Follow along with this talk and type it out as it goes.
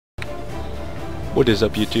What is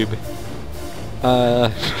up, YouTube? I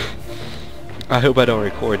hope I don't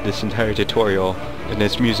record this entire tutorial and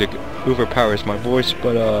this music overpowers my voice,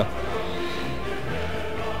 but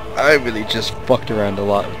I really just fucked around a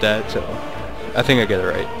lot with that, so I think I get it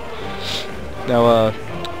right. Now,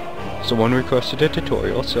 someone requested a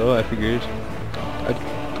tutorial, so I figured I'd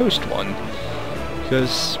post one.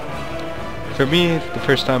 Because for me, the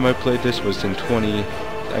first time I played this was in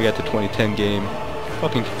I got the 2010 game.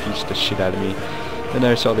 Fucking confused the shit out of me. Then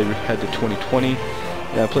I saw they had the 2020,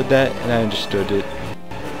 and I played that, and I understood it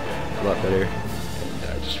a lot better. And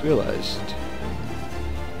I just realized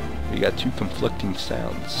we got two conflicting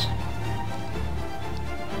sounds.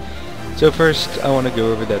 So first, I want to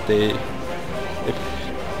go over that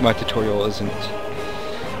if my tutorial isn't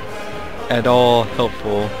at all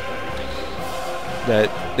helpful, that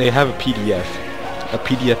they have a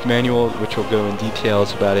PDF manual which will go in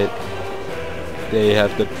details about it. They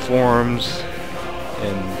have the forums,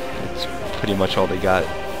 and it's pretty much all they got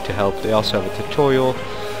to help. They also have a tutorial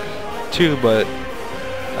too, but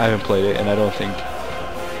I haven't played it, and I don't think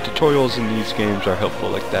tutorials in these games are helpful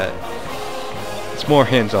like that. It's more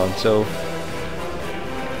hands-on, so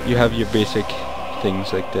you have your basic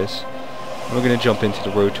things like this. We're gonna jump into the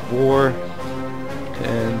Road to War,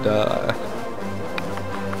 and we're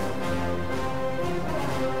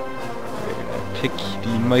gonna pick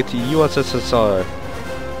the mighty USSR.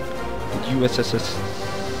 The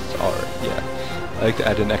USSR, yeah. I like to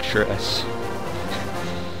add an extra S.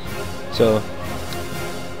 So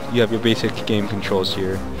you have your basic game controls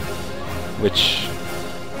here, which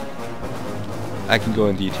I can go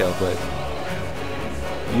in detail, but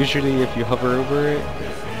usually if you hover over it,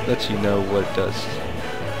 it lets you know what it does,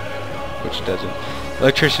 which doesn't.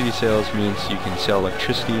 Electricity sales means you can sell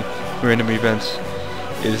electricity. Random events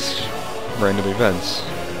is random events.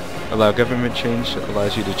 Allow government change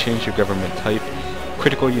allows you to change your government type.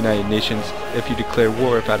 Critical United Nations, if you declare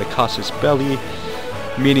war without a casus belli,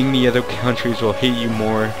 meaning the other countries will hate you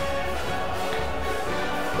more.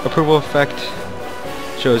 Approval effect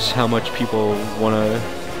shows how much people want to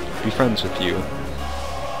be friends with you,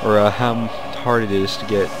 or how hard it is to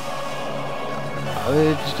get.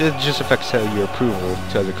 It just affects how your approval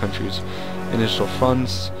to other countries. Initial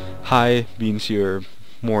funds high means you're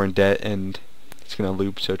more in debt, and it's gonna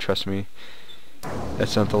loop, so trust me.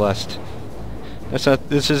 That's not the last. This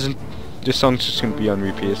song's just gonna be on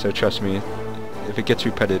repeat, so trust me. If it gets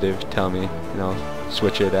repetitive, tell me, and I'll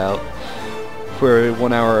switch it out for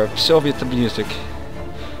 1 hour of Soviet music.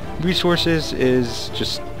 Resources is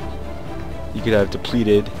just, you could have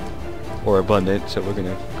depleted or abundant, so we're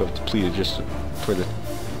gonna go with depleted just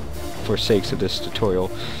for sakes of this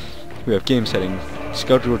tutorial. We have game setting,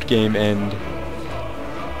 scheduled game end,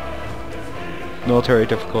 military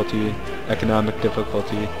difficulty, economic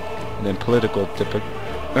difficulty, and then political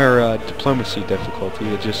diplomacy difficulty.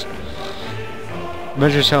 It just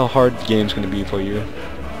measures how hard the game's going to be for you.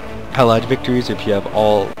 Allied victories, if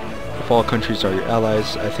all countries are your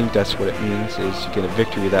allies, I think that's what it means, is you get a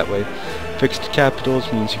victory that way. Fixed capitals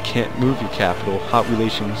means you can't move your capital. Hot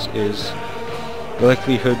relations is the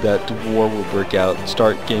likelihood that the war will break out.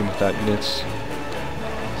 Start game without units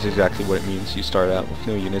is exactly what it means. You start out with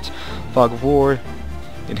no units. Fog of war,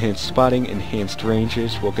 enhanced spotting, enhanced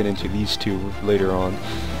ranges. We'll get into these two later on.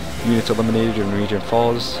 Units eliminated and region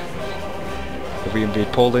falls. If we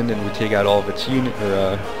invade Poland and we take out all of its we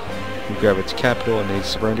grab its capital and they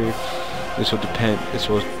surrender, this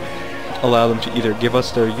will allow them to either give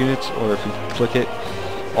us their units, or if we click it,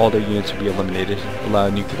 all their units will be eliminated. Allow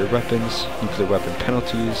nuclear weapons, nuclear weapon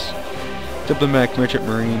penalties. Diplomatic, merchant,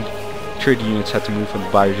 marine. Trade units have to move from the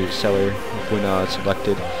buyer to the seller when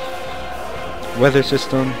selected. Weather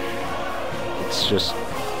system, it's just,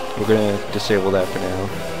 we're gonna disable that for now,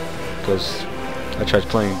 because I tried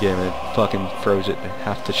playing a game and it fucking froze it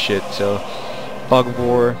half to shit. So Fog of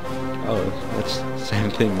War, oh, that's the same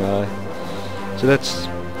thing. So that's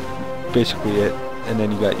basically it, and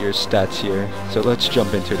then you got your stats here. So let's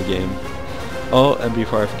jump into the game. Oh, and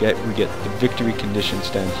before I forget, we get the victory conditions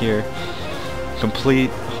down here.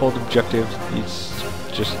 Complete, hold objective. It's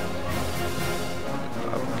just,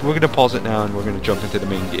 we're gonna pause it now and we're gonna jump into the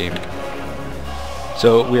main game.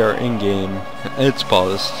 So we are in game. It's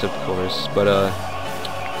paused, of course, but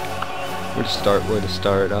where to start?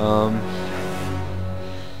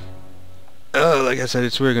 Like I said,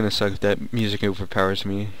 it's really gonna suck if that music overpowers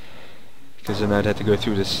me, because then I'd have to go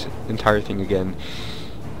through this entire thing again.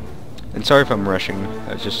 And sorry if I'm rushing.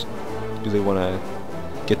 I just really want to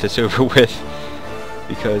get this over with,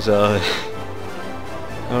 because I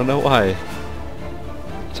don't know why.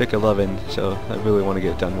 It's like 11, so I really want to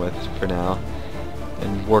get it done with for now.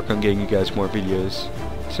 and work on getting you guys more videos.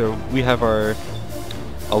 So we have our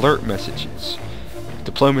alert messages: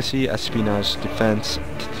 diplomacy, espionage, defense,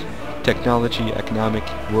 technology, economic,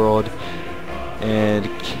 world, and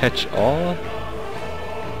catch all.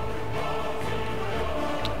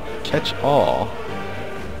 Catch all.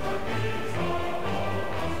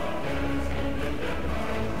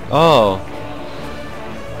 Oh.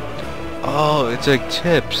 Oh, it's like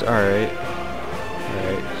tips. Alright.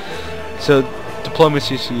 Alright. So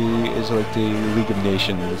diplomacy is like the League of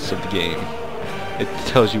Nations of the game. It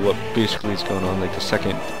tells you what basically is going on, like the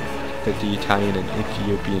second that the Italian and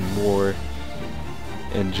Ethiopian war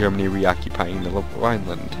and Germany reoccupying the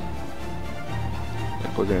Rhineland.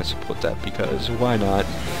 Like, we're gonna support that because why not?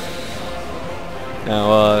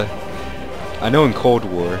 Now, I know in Cold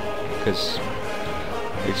War, because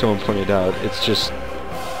like someone pointed out, it's just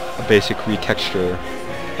a basic retexture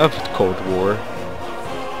of the Cold War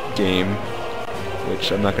game,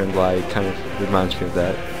 which I'm not gonna lie, kind of reminds me of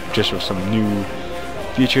that, just with some new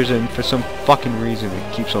features, and for some fucking reason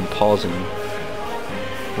it keeps on pausing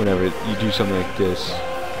whenever you do something like this.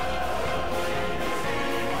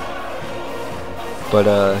 But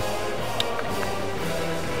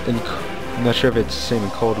I'm not sure if it's the same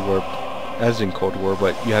in Cold War as in Cold War,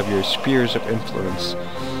 but you have your spheres of influence,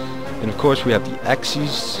 and of course we have the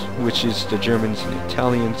Axis, which is the Germans and the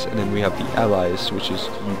Italians, and then we have the Allies, which is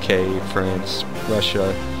UK, France,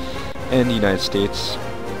 Russia, and the United States.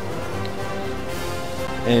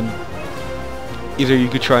 And either you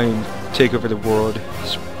could try and take over the world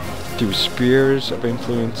through spheres of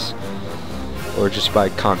influence, or just by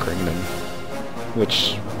conquering them,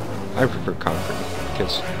 which I prefer conquering,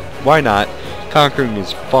 because why not? Conquering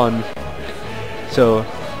is fun. So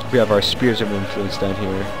we have our spheres of influence down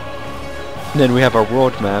here, and then we have our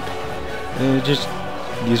world map, and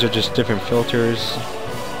these are just different filters.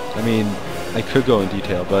 I mean, I could go in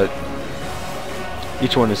detail, but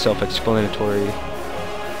each one is self-explanatory.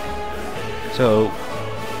 So,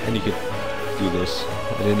 and you could do this.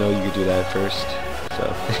 I didn't know you could do that at first,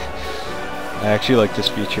 so I actually like this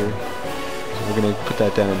feature. So we're gonna put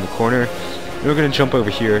that down in the corner, and we're gonna jump over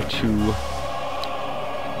here to.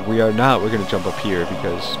 We're gonna jump up here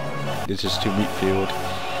because this is too meat field.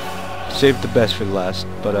 Save the best for the last.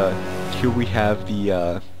 But here we have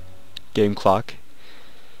the game clock.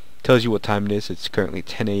 Tells you what time it is. It's currently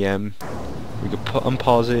 10 a.m. We could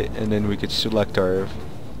unpause it, and then we could select our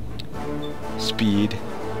speed.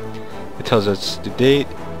 It tells us the date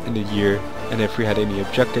and the year, and if we had any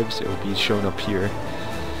objectives, it would be shown up here.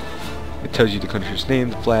 It tells you the country's name,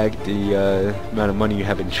 the flag, the amount of money you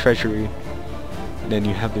have in treasury, and then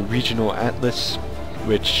you have the regional atlas,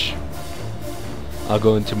 which I'll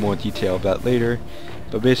go into more detail about later.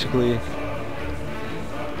 But basically,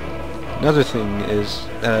 another thing is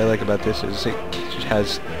that I like about this is it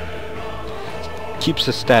keeps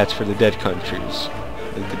the stats for the dead countries,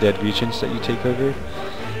 like the dead regions that you take over,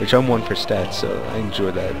 which I'm one for stats, so I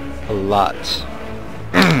enjoy that a lot.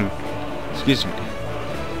 Excuse me.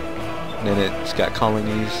 And then it's got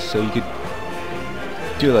colonies, so you could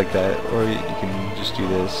do it like that, or you can just do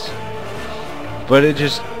this. But it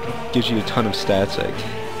just gives you a ton of stats, like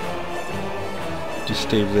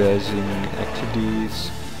destabilizing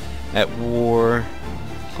activities, at war,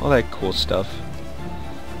 all that cool stuff.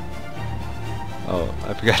 Oh,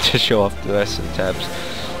 I forgot to show off the rest of the tabs.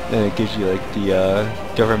 Then it gives you like the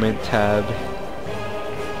government tab,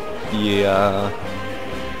 the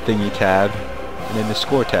thingy tab, and then the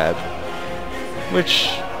score tab, which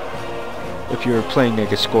if you're playing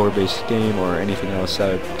like a score-based game or anything else,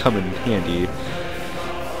 that would come in handy.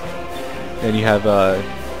 Then you have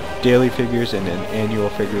daily figures and then annual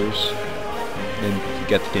figures, and you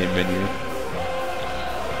get the game menu.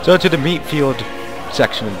 So to the meat field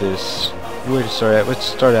section of this, where to start at? Let's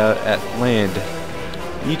start out at land.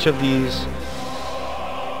 Each of these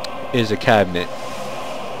is a cabinet,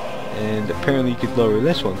 and apparently you could lower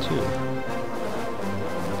this one too.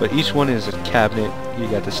 But each one is a cabinet. You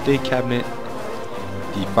got the state cabinet,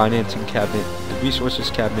 the financing cabinet, the resources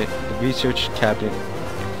cabinet, the research cabinet,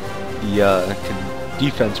 the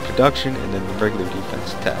defense production, and then the regular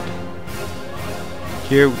defense tab.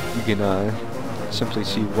 Here you can simply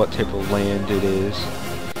see what type of land it is.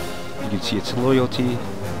 You can see its loyalty,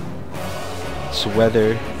 its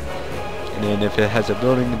weather, and then if it has a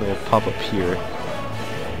building, it'll pop up here.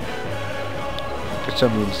 For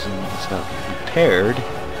some reason it's not repaired.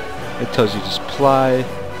 It tells you to supply,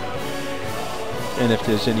 and if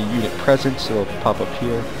there's any unit presence, it'll pop up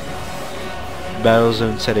here. Battle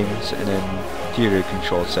zone settings, and then theater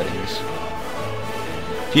control settings.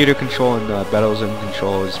 Theater control and battle zone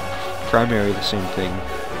control is primarily the same thing,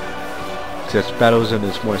 Because battle zone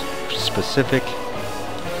is more specific.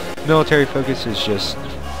 Military focus is just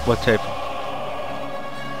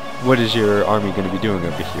what is your army going to be doing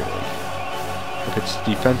over here? Like, if it's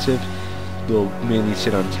defensive, they'll mainly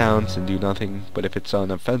sit on towns and do nothing, but if it's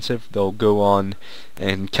on offensive, they'll go on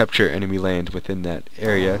and capture enemy land within that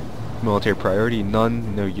area. Military priority,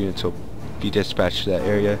 none, no units will be dispatched to that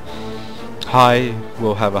area. High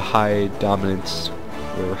will have a high dominance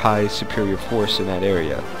or high superior force in that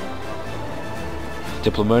area.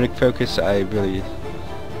 Diplomatic focus, I really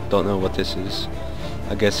don't know what this is.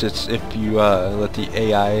 I guess it's if you let the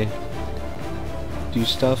AI do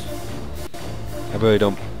stuff. I really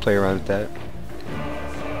don't play around with that.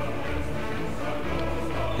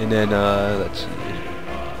 And then let's see.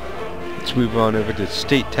 Let's move on over to the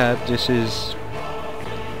state tab. This is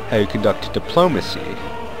how you conduct diplomacy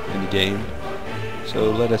in the game. So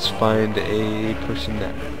let us find a person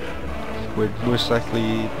that would most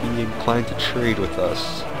likely be inclined to trade with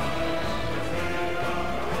us.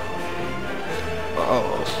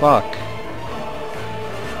 Oh, fuck.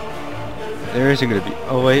 There isn't gonna be...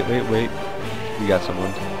 Oh, wait. We got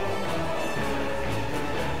someone.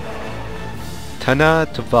 Tana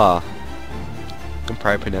Tava. I'm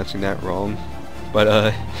probably pronouncing that wrong.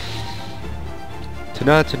 But,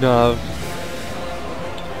 Tana Tanav.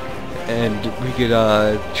 And we could,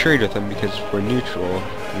 trade with them because we're neutral.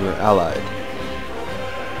 We're allied.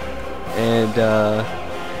 And,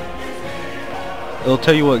 it'll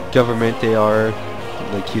tell you what government they are.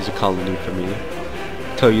 Like, he's a colony for me.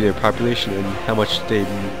 Tell you their population and how much they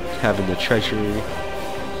have in the treasury.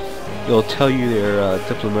 It'll tell you their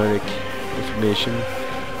diplomatic information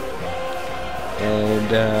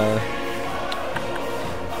and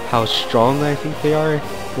how strong I think they are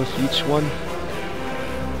with each one.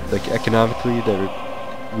 Like economically, they're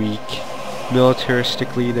weak.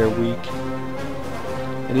 Militaristically, they're weak.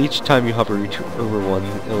 And each time you hover over one,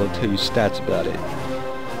 it'll tell you stats about it.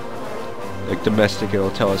 Like domestic,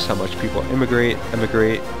 it'll tell us how much people emigrate,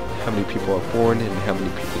 how many people are born, and how many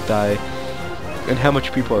people die, and how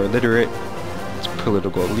much people are illiterate. It's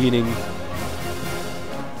political leaning,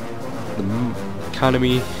 the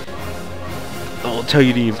economy. It'll tell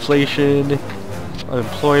you the inflation,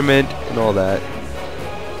 unemployment, and all that.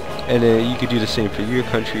 And you could do the same for your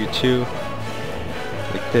country too,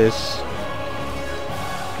 like this.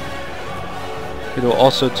 It'll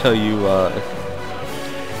also tell you,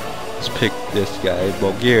 let's pick this guy,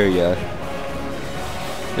 Bulgaria.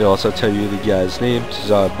 It'll also tell you the guy's name,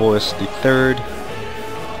 Tsar Boris III,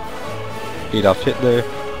 Adolf Hitler.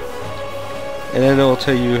 And then it'll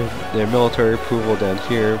tell you their military approval down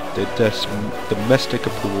here, their domestic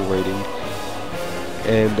approval rating,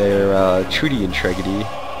 and their treaty integrity,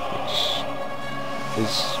 which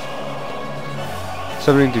is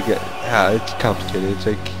something to get. It's complicated. It's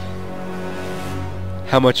like,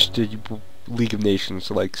 how much did League of Nations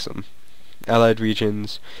likes them? Allied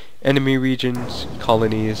regions, enemy regions,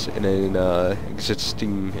 colonies, and then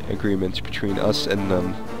existing agreements between us and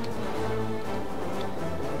them.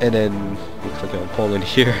 And then we click on Poland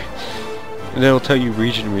here, and it'll tell you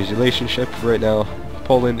region relationship. Right now,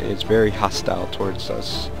 Poland is very hostile towards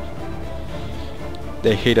us.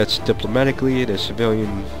 They hate us diplomatically. They're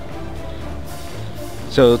civilian.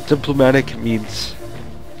 So diplomatic means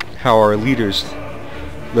how our leaders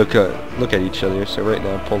look at each other. So right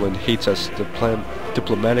now Poland hates us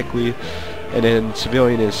diplomatically, and then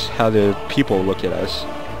civilian is how the people look at us.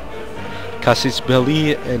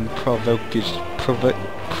 Kasisbeli and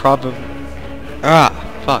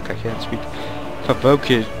I can't speak.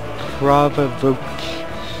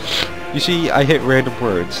 You see, I hit random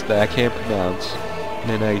words that I can't pronounce, and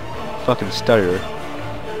then I fucking stutter.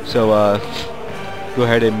 So go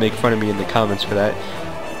ahead and make fun of me in the comments for that.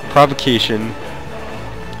 Provocation.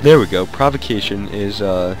 There we go. Provocation is,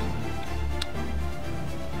 oh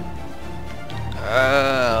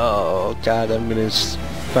god, I'm gonna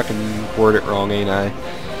fucking word it wrong, ain't I?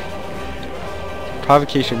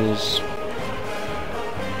 Provocation is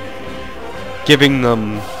giving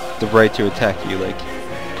them the right to attack you, like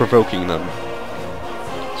provoking them.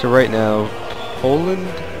 So right now, Poland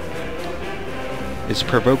is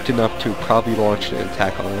provoked enough to probably launch an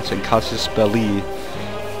attack on us, and Casus Belli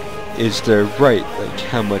is their right, like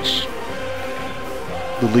how much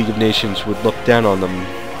the League of Nations would look down on them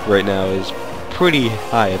right now is pretty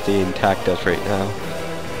high if they attacked us right now.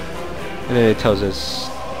 And then it tells us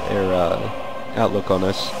their outlook on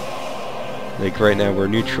us. Like right now we're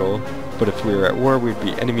neutral, but if we were at war we'd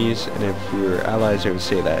be enemies, and if we were allies it would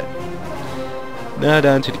say that. Now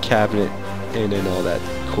down to the cabinet and then all that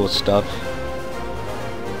cool stuff.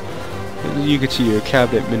 And you could see your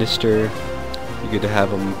cabinet minister. You could have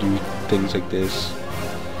them do things like this.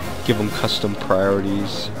 Give them custom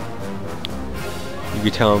priorities. You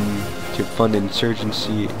could tell them to fund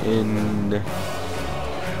insurgency in...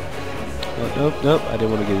 Oh, nope, I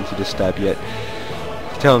didn't want to get into this step yet.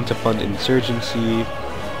 Tell them to fund insurgency,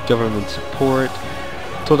 government support,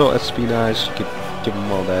 total espionage, you could give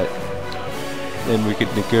them all that. Then we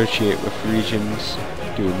could negotiate with regions,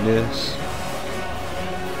 doing this.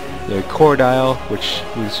 The core dial, which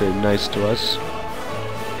means they're nice to us.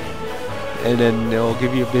 And then they'll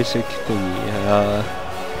give you a basic thingy.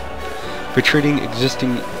 For trading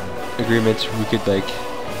existing agreements, we could like...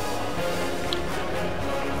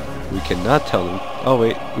 We cannot tell them. Oh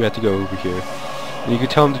wait, we have to go over here. And you can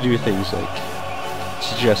tell them to do things like...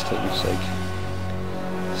 Suggest things like...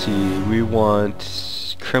 See, we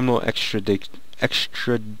want criminal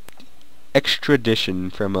extradition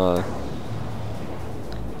from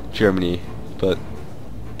Germany, but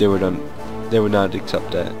they would not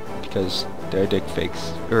accept that because they're dick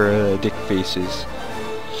fakes or dick faces.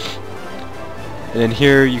 And then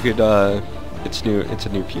here you could it's a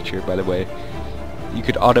new feature, by the way. You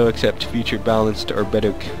could auto accept future balanced or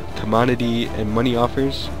better commodity and money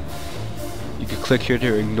offers. You could click here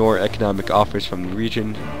to ignore economic offers from the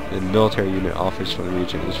region and military unit offers from the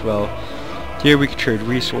region as well. Here we could trade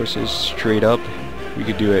resources straight up. We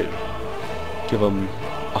could do it, give them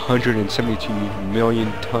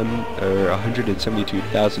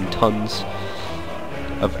 172,000 tons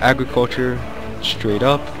of agriculture straight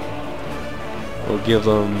up. We'll give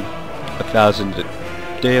them 1,000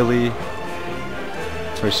 daily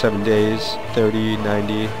for 7 days, 30,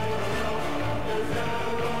 90.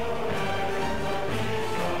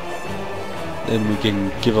 Then we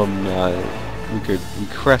can give them, we could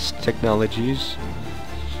request technologies,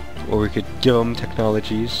 or we could give them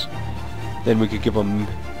technologies. Then we could give them,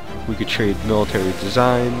 we could trade military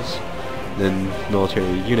designs, then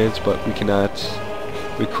military units, but we cannot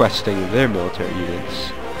request any of their military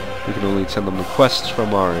units. We can only send them requests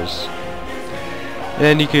from ours.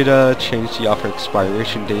 And you could change the offer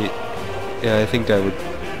expiration date. Yeah, I think that would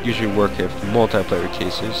usually work if multiplayer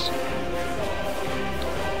cases.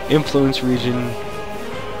 Influence region.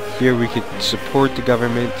 Here we could support the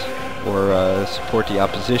government or support the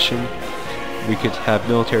opposition. We could have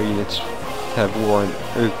military units have war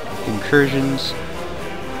incursions,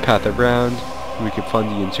 path around. We could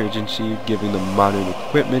fund the insurgency, giving them modern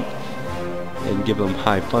equipment and give them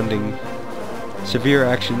high funding. Severe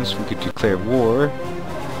actions, we could declare war,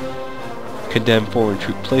 condemn foreign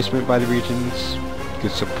troop placement by the regions, you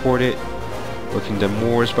could support it, or condemn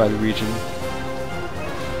wars by the region.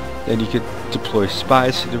 Then you could deploy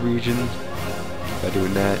spies to the region by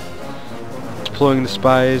doing that. Deploying the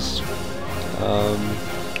spies,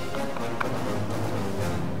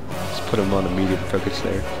 let's put them on a medium focus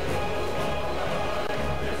there.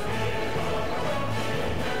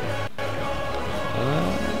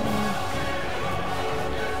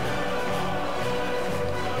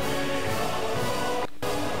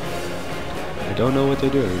 I don't know what they're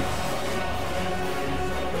doing.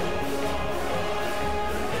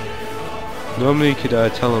 Normally you could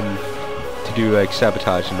tell them to do like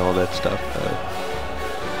sabotage and all that stuff.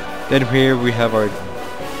 Then here we have our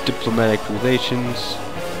diplomatic relations.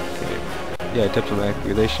 Okay. Yeah, diplomatic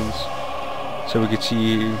relations. So we could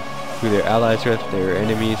see who their allies are, their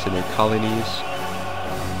enemies, and their colonies.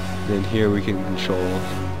 Then here we can control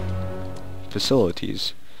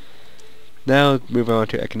facilities. Now moving on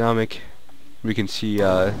to economic. We can see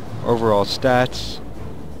overall stats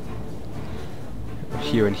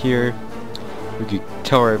here and here. We could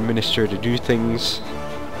tell our administrator to do things.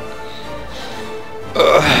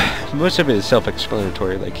 Most of it is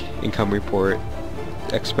self-explanatory, like income report,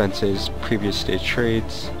 expenses, previous stage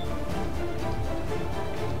trades.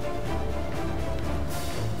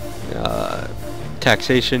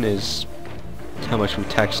 Taxation is how much we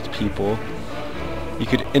tax the people. You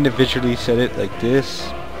could individually set it like this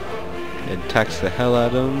and tax the hell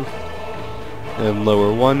out of them and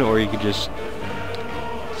lower one, or you could just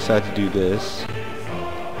decide to do this.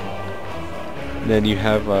 And then you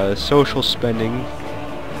have social spending.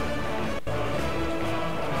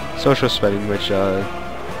 Social spending, which you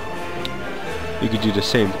could do the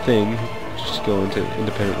same thing, just go into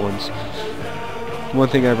independent ones. One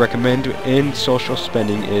thing I recommend in social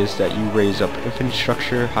spending is that you raise up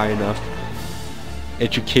infrastructure high enough,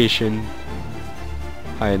 education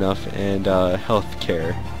high enough, and health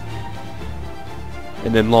care.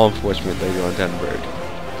 And then law enforcement later on down the road.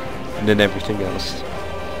 And then everything else.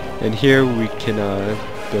 And here we can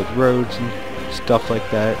build roads and stuff like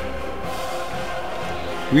that.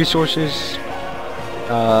 Resources,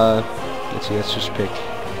 let's see, let's just pick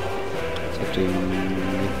something.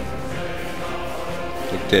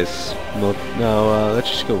 like this. Now let's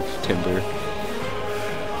just go with timber.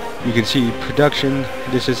 You can see production,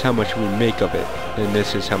 this is how much we make of it, and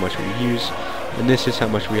this is how much we use, and this is how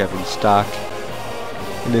much we have in stock,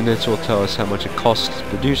 and then this will tell us how much it costs to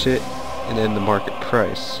produce it, and then the market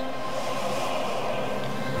price.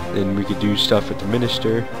 Then we could do stuff with the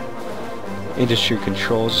minister. Industry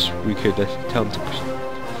controls, we could tell them to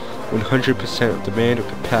 100% of demand or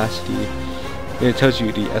capacity, and it tells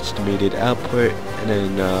you the estimated output, and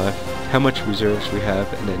then how much reserves we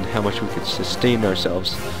have, and then how much we could sustain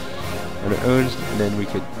ourselves on our own, and then we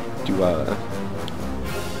could do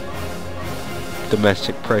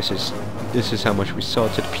domestic prices. This is how much we sell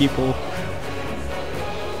to the people,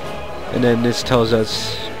 and then this tells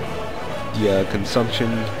us the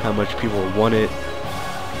consumption, how much people want it,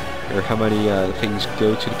 or how many things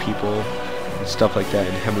go to the people and stuff like that,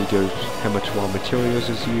 and how much raw materials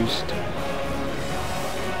is used.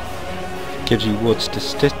 Gives you world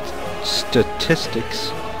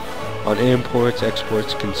statistics on imports,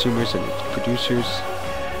 exports, consumers, and producers.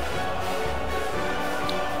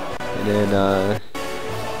 And then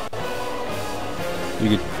you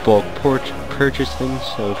could bulk purchase things,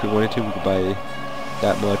 so if we wanted to, we could buy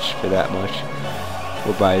that much for that much.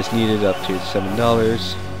 We'll buy as needed up to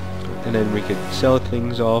 $7, and then we could sell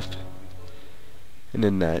things off, and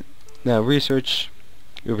then that. Now research,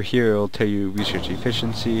 over here it'll tell you research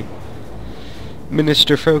efficiency,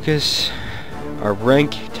 minister focus, our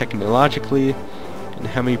rank technologically, and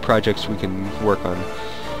how many projects we can work on.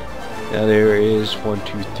 Now there is 1,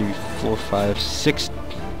 2, 3, 4, 5, 6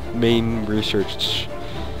 main research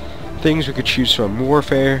things we could choose from.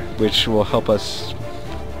 Warfare, which will help us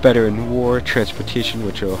better in war. Transportation,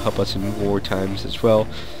 which will help us in war times as well.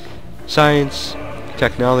 Science,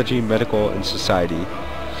 technology, medical, and society.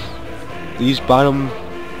 These bottom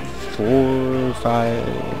 4, 5,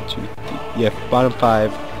 1, 2, 3, yeah, bottom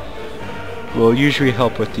 5 will usually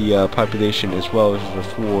help with the population as well as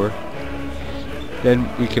with war. Then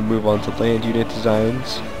we can move on to land unit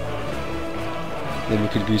designs. Then we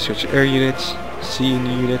could research air units, sea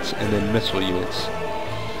units, and then missile units.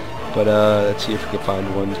 But let's see if we can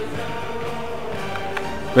find one.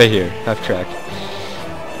 Right here, half track.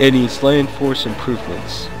 It needs land force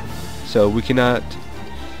improvements. So we cannot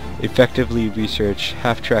effectively research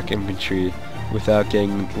half track infantry without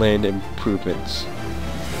getting land improvements.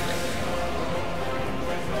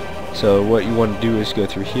 So what you want to do is go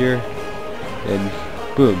through here, and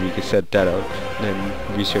boom, you can set that up, and then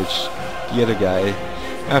research the other guy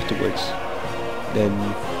afterwards. Then,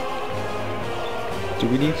 do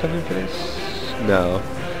we need something for this? No.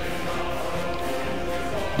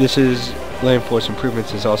 This is land force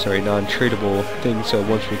improvements is also a non-tradable thing, so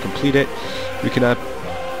once we complete it, we cannot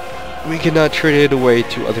trade it away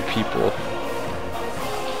to other people.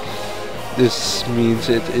 This means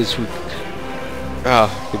it is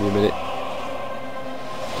give me a minute.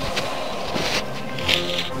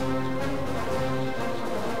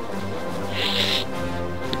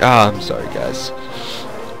 I'm sorry guys.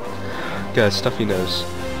 Got a stuffy nose.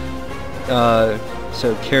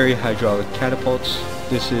 So carry hydraulic catapults.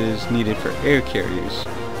 This is needed for air carriers.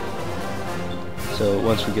 So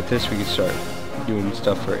once we get this, we can start doing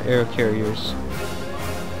stuff for air carriers.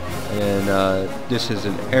 And this is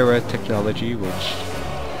an era technology, which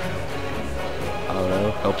I don't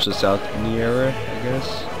know, helps us out in the era, I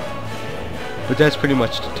guess. But that's pretty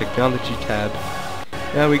much the technology tab.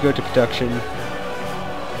 Now we go to production,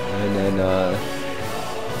 and then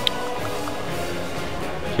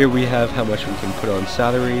here we have how much we can put on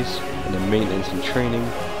salaries, and then maintenance and training.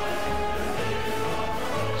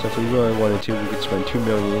 So if we really wanted to, we could spend $2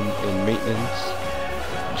 million in maintenance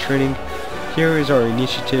and training. Here is our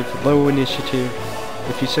initiative, low initiative.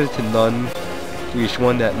 If you set it to none, for each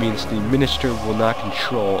one, that means the minister will not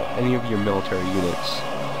control any of your military units.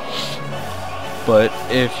 But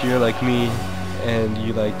if you're like me, and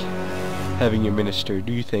you like having your minister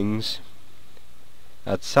do things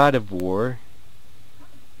outside of war,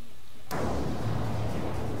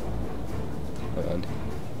 hold on.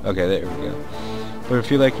 Okay, there we go. But if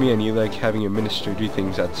you're like me and you like having your minister do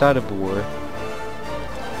things outside of war,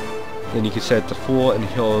 then you can set it to full and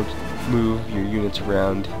he'll move your units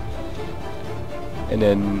around. And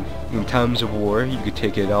then in times of war, you could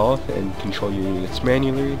take it off and control your units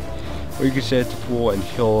manually, or you could set it to full and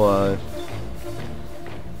he'll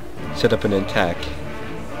set up an attack.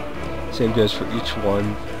 Same goes for each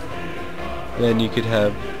one. Then you could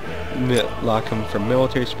have lock him from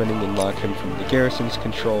military spending and lock him from the garrison's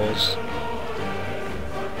controls.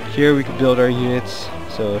 Here we could build our units,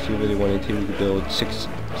 so if you really wanted to, we could build 6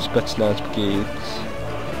 Spetsnaz brigades.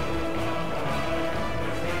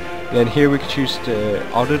 Then here we can choose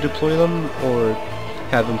to auto-deploy them or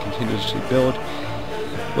have them continuously build.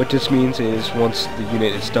 What this means is once the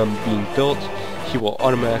unit is done being built, he will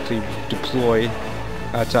automatically deploy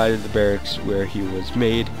outside of the barracks where he was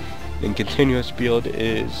made. And continuous build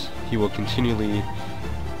is he will continually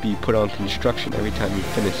be put on construction every time he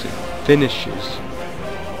finishes.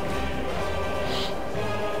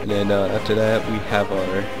 And then after that we have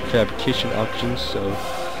our fabrication options. So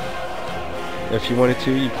if you wanted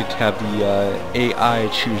to, you could have the AI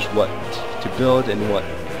choose what to build and what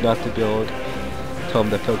not to build. Tell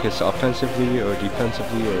them to focus offensively or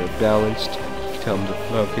defensively or balanced. Tell them to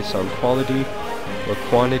focus on quality or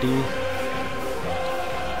quantity.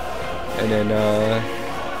 And then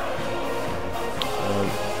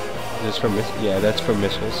that's for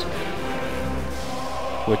missiles,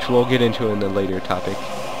 which we'll get into in a later topic.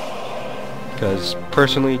 Because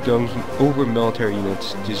personally, going over military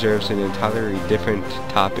units deserves an entirely different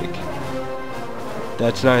topic.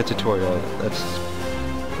 That's not a tutorial.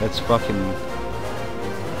 That's fucking.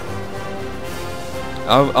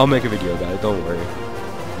 I'll make a video about it. Don't worry.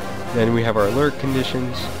 Then we have our alert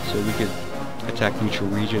conditions, so we could attack neutral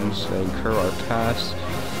regions and incur our paths.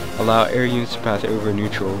 Allow air units to pass over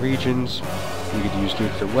neutral regions. We could use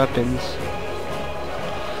nuclear weapons.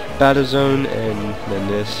 Battle zone, and then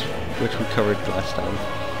this, which we covered last time.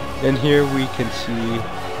 And here we can see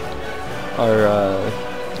our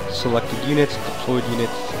selected units, deployed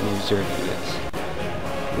units, and reserve units.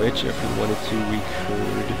 Which, if we wanted to, we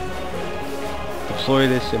could deploy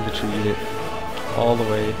this infantry unit all the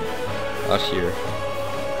way out here.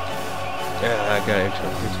 I got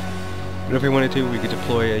interrupted. But if we wanted to, we could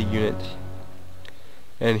deploy a unit,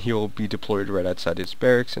 and he will be deployed right outside his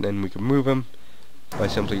barracks, and then we can move him by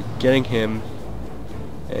simply getting him.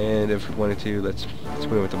 And if we wanted to, let's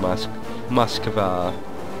go with the Moskva.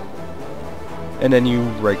 And then you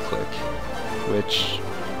right click, which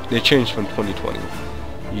they changed from 2020.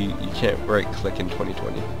 You can't right click in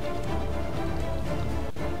 2020.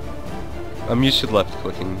 I'm used to left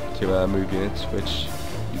clicking to move units, which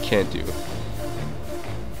you can't do.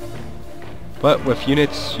 But with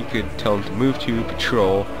units, you could tell them to move to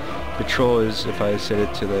patrol. Patrol is, if I set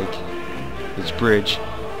it to like this bridge,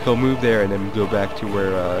 he'll move there and then go back to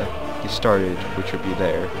where he started, which would be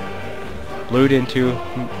there. Load into,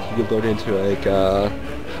 you could load into like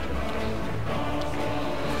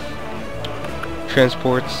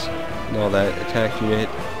transports and all that. Attack unit,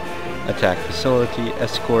 attack facility,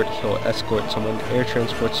 escort, he'll escort someone, air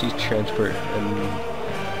transport, sea transport, and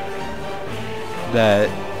that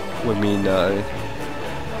would mean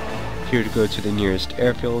here to go to the nearest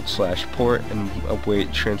airfield / port and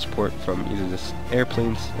await transport from either the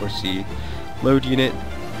airplanes or sea. Load unit,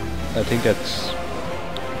 I think that's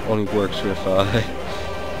only works with the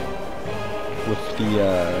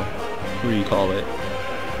what do you call it?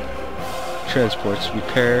 Transports.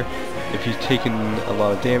 Repair. If you've taken a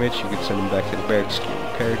lot of damage, you can send them back to the barracks to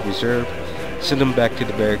get repaired. Reserve. Send them back to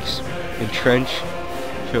the barracks. Entrench.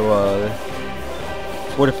 He'll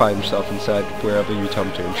fortify himself inside wherever you tell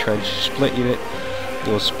him to entrench. Split unit.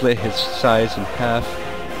 You'll split his size in half,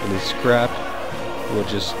 and his scrap. We'll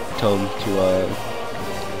just tell him to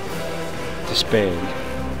disband,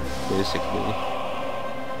 basically.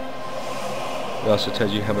 It also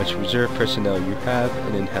tells you how much reserve personnel you have,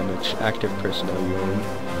 and then how much active personnel you own.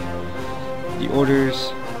 The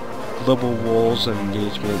orders, global walls of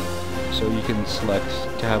engagement, so you can select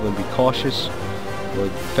to have them be cautious or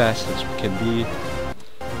fast as can be.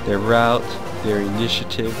 Their route, their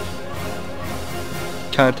initiative,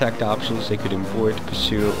 contact options, they could avoid,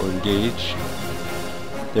 pursue, or engage.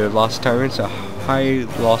 Their loss tolerance, a high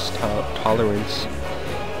loss tolerance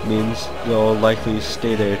means they'll likely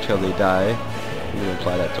stay there till they die. We can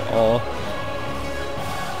apply that to all.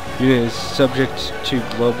 Unit is subject to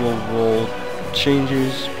global role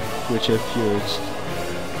changes, which if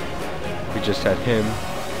we just had him,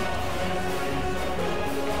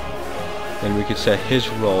 and we could set his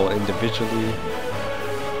role individually.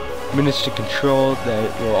 Minister control,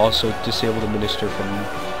 that will also disable the minister from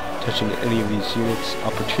touching any of these units.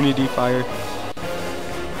 Opportunity fire,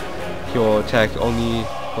 he'll attack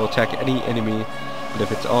any enemy, but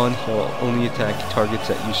if it's on, he'll only attack targets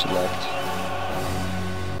that you select.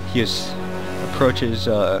 He approaches,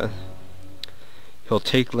 he'll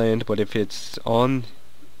take land, but if it's on,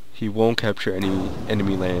 he won't capture any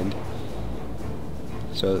enemy land.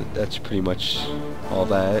 So that's pretty much all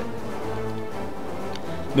that.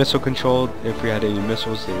 Missile control, if we had any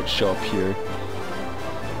missiles, they would show up here.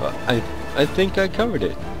 I think I covered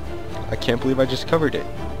it. I can't believe I just covered it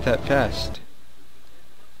that fast.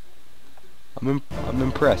 I'm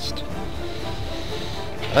impressed.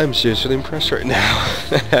 I'm seriously impressed right now.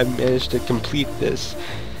 I managed to complete this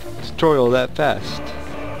tutorial that fast.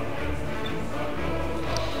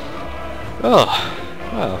 Oh,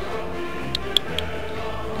 wow.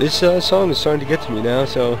 This song is starting to get to me now,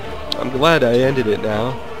 so I'm glad I ended it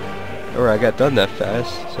now. Or I got done that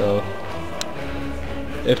fast, so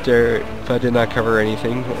if I did not cover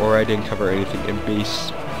anything, or I didn't cover anything in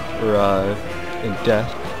base or in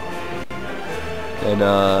depth, then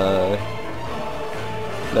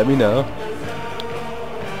let me know,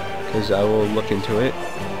 because I will look into it.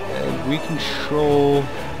 And we control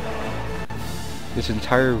this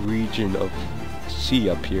entire region of sea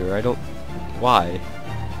up here. I don't... why?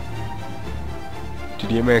 Do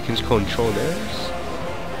the Americans control theirs?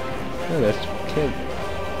 No,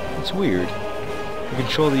 that's weird. We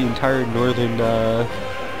control the entire northern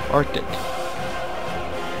Arctic.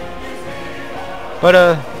 But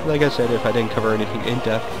like I said, if I didn't cover anything in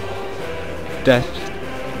depth,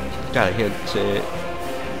 God, I can't say it.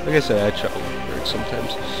 Like I said, I trouble with words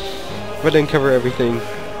sometimes. If I didn't cover everything,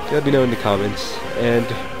 let me know in the comments, and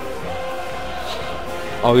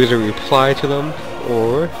I'll either reply to them,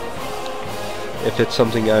 or if it's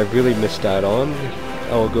something I really missed out on,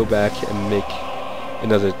 I will go back and make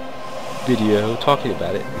another video talking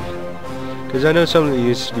about it. Because I know some of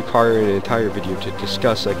these require an entire video to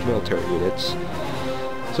discuss, like military units.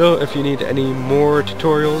 So if you need any more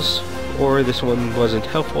tutorials, or this one wasn't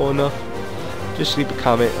helpful enough, just leave a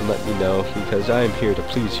comment and let me know, because I am here to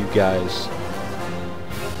please you guys.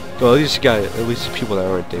 Well, at least the people that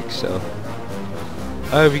aren't dicks. So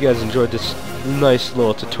I hope you guys enjoyed this nice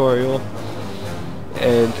little tutorial.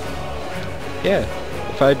 And yeah,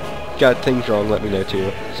 if I got things wrong, let me know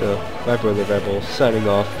too. So my brother Rebel signing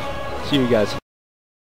off. See you guys